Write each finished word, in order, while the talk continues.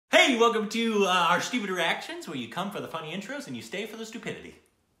Hey, welcome to our stupid reactions, where you come for the funny intros and you stay for the stupidity.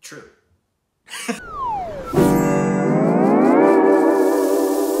 True.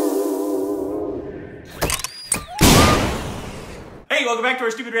 Hey, welcome back to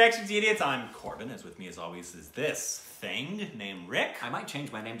our stupid reactions, you idiots. I'm Corbin, as with me as always is this thing named Rick. I might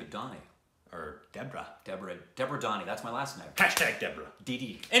change my name to Donnie. Or Deborah. Deborah Donnie, that's my last name. Hashtag Deborah.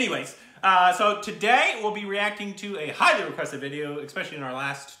 DD. Anyways, so today we'll be reacting to a highly requested video, especially in our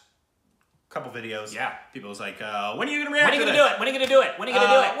last couple videos. Yeah. People was like, when are you gonna react to this? When are you gonna do it? When are you gonna do it? When are you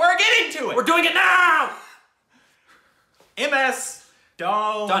gonna do it? We're getting to it! We're doing it now!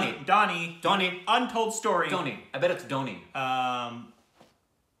 m.s.dhoni. Dhoni. Untold Story. Dhoni. I bet it's Dhoni.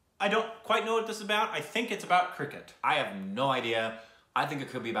 I don't quite know what this is about. I think it's about cricket. I have no idea. I think it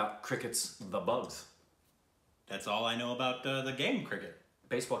could be about crickets, the bugs. That's all I know about the game cricket.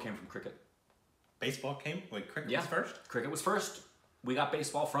 Baseball came from cricket. Baseball came? Wait, cricket Yeah. was first? Cricket was first. We got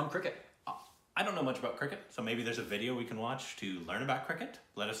baseball from cricket. I don't know much about cricket, so maybe there's a video we can watch to learn about cricket.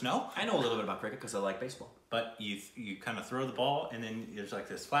 Let us know. I know a little bit about cricket because I like baseball. But you kind of throw the ball, and then there's like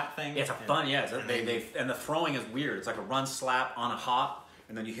this flat thing. It's fun, yeah. And the throwing is weird. It's like a run slap on a hop,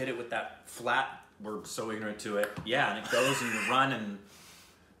 and then you hit it with that flat. We're so ignorant to it. Yeah, and it goes and you run and...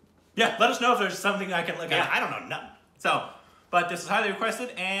 Yeah, let us know if there's something I can look Yeah. at. I don't know, nothing. So, but this is highly requested,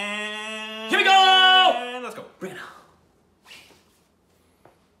 and... Here we go! And let's go. Bring it on.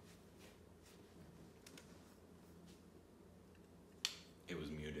 It was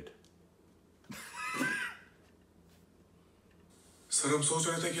muted. Sir हम सोच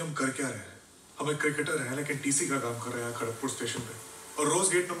रहे थे कि हम कर क्या रहे हैं। हम एक क्रिकेटर हैं लेकिन टीसी का काम कर रहे हैं खड़गपुर स्टेशन पे और रोज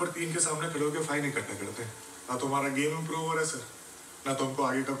गेट नंबर 3 के सामने खड़े होकर फाइन इकट्ठा करते हैं। ना तो हमारा गेम इंप्रूव हो रहा है सर, ना तो हमको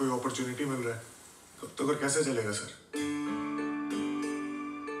आगे का कोई अपॉर्चुनिटी मिल रहा है। तो फिर कैसे चलेगा सर?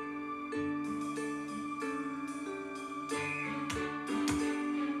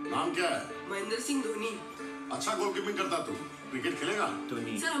 नाम क्या है? m.s.dhoni। अच्छा गोलकीपिंग करता तू, क्रिकेट खेलेगा?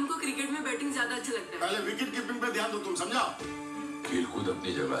 धोनी। सर हमको क्रिकेट में बैटिंग ज्यादा अच्छा लगता है। पहले विकेट कीपिंग पे ध्यान दो, तुम समझा? खेल कूद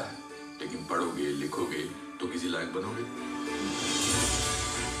अपनी जगह है, लेकिन पढ़ोगे लिखोगे तो किसी लायक बनोगे।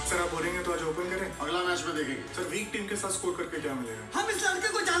 सर आप बोलेंगे तो आज ओपन करें। अगला मैच में देखेंगे। सर वीक टीम के साथ स्कोर करके क्या मिलेगा? हम इस लड़के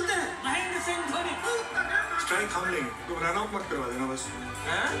को जानते हैं, m.s.dhoni। स्ट्राइक हम लेंगे, तुम रन आउट मत करवा देना बस।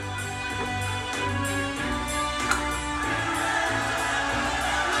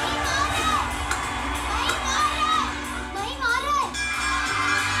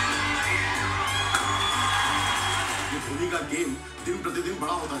 धोनी का गेम दिन प्रतिदिन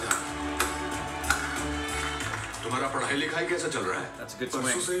बड़ा होता जा रहा है। तुम्हारा पढ़ाई लिखाई कैसा चल रहा है? That's a good परसों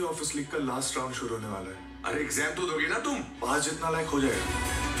swing. से ही ऑफिस लीग का लास्ट राउंड शुरू होने वाला है। अरे एग्जाम तो दोगे ना तुम? पास जितना लायक हो जाएगा।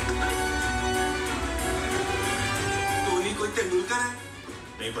 धोनी कोई तेंदुलकर है?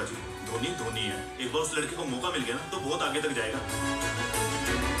 नहीं बाजू, धोनी धोनी है। एक बार उस लड़के को मौका मिल गया ना तो बहुत आगे तक जाएगा।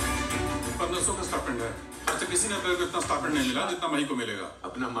 1500 का स्टाइपेंड है। आज तक किसी ने प्लेयर को इतना स्टाइपेंड नहीं मिला जितना मई को मिलेगा।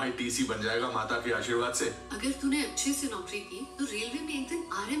 अपना माई टीसी बन जाएगा माता के आशीर्वाद से। अगर तूने अच्छे से नौकरी की तो रेलवे में एक दिन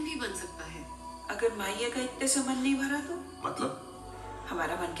आरएम भी बन सकता है। अगर माहिया का इतने से मन नहीं भरा तो? मतलब?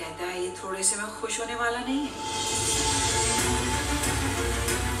 हमारा मन कहता है ये थोड़े से में खुश होने वाला नहीं है।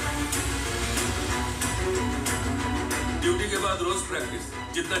 ड्यूटी के बाद रोज प्रैक्टिस,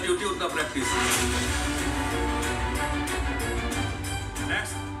 जितना ड्यूटी उतना प्रैक्टिस।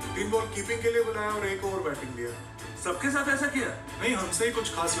 नेक्स्ट 3 बॉल कीपिंग के लिए बुलाया और 1 ओवर बैटिंग दिया। सबके साथ ऐसा किया? नहीं, हमसे ही कुछ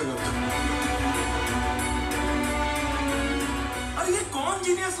खास लगा था। अरे ये कौन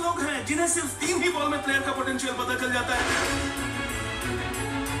जीनियस लोग हैं जिन्हें सिर्फ 3 ही बॉल में प्लेयर का पोटेंशियल पता चल जाता है?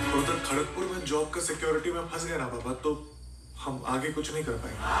 उधर खड़गपुर में जॉब का सिक्योरिटी में फंस गया ना पापा, तो हम आगे कुछ नहीं कर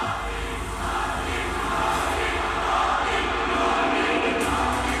पाएंगे।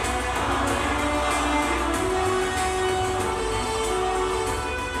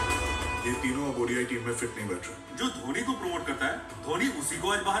 ये तीनों अब ओडीआई टीम में फिट नहीं बैठ रहे। जो धोनी को प्रमोट करता है, धोनी उसी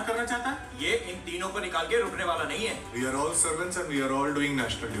को आज बाहर करना चाहता है। ये इन तीनों को निकाल के रुकने वाला नहीं है। We are all servants and we are all doing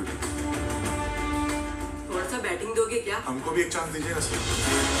national duty. थोड़ा सा बैटिंग दोगे क्या? हमको भी एक चांस दीजिए ना sir.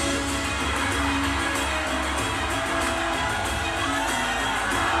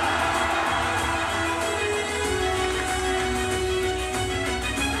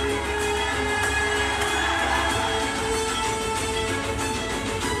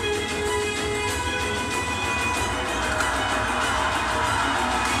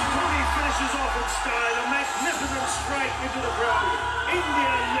 into the ground.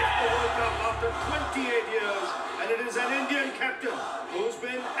 India lift the World Cup after 28 years, and it is an Indian captain who's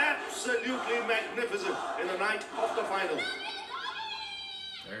been absolutely magnificent in the night of the final.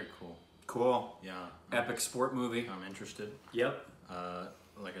 Very cool. Cool. Yeah. Epic sport movie. I'm interested. Yep.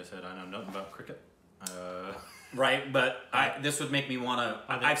 Like I said, I know nothing about cricket. Right, but this would make me want to.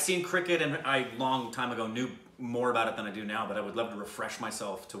 I've seen cricket, and I long time ago knew more about it than I do now. But I would love to refresh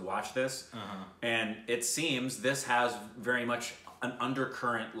myself to watch this. And it seems this has very much an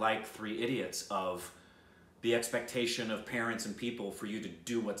undercurrent, like Three Idiots, of the expectation of parents and people for you to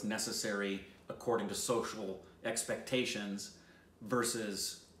do what's necessary according to social expectations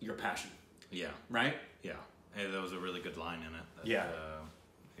versus your passion. Yeah. Right. Yeah. Hey, that was a really good line in it. That, Yeah.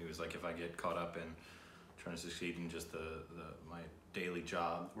 He was like, if I get caught up in trying to succeed in just my daily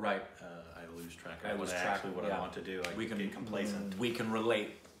job, right? I lose track I of lose what track of what I want to do. I get complacent. We can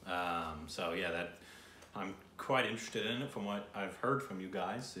relate. So yeah, that I'm quite interested in it. From what I've heard from you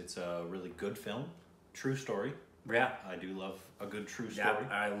guys, it's a really good film, true story. Yeah, I do love a good true story.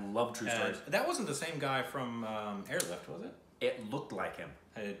 Yeah, I love true stories. That wasn't the same guy from Airlift, was it? It looked like him.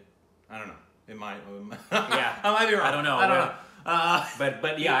 I don't know. It might. Yeah, I might be wrong. I don't know.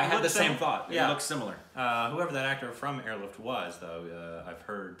 But yeah, I had the same thought. Yeah. It looks similar. Whoever that actor from Airlift was, though, I've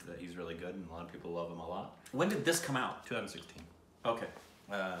heard that he's really good, and a lot of people love him a lot. When did this come out? 2016. Okay.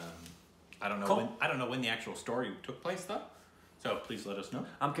 I don't know. Cool. I don't know when the actual story took place, though. So please let us know.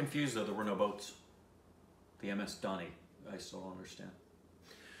 I'm confused though. There were no boats. The m.s.dhoni. I still don't understand.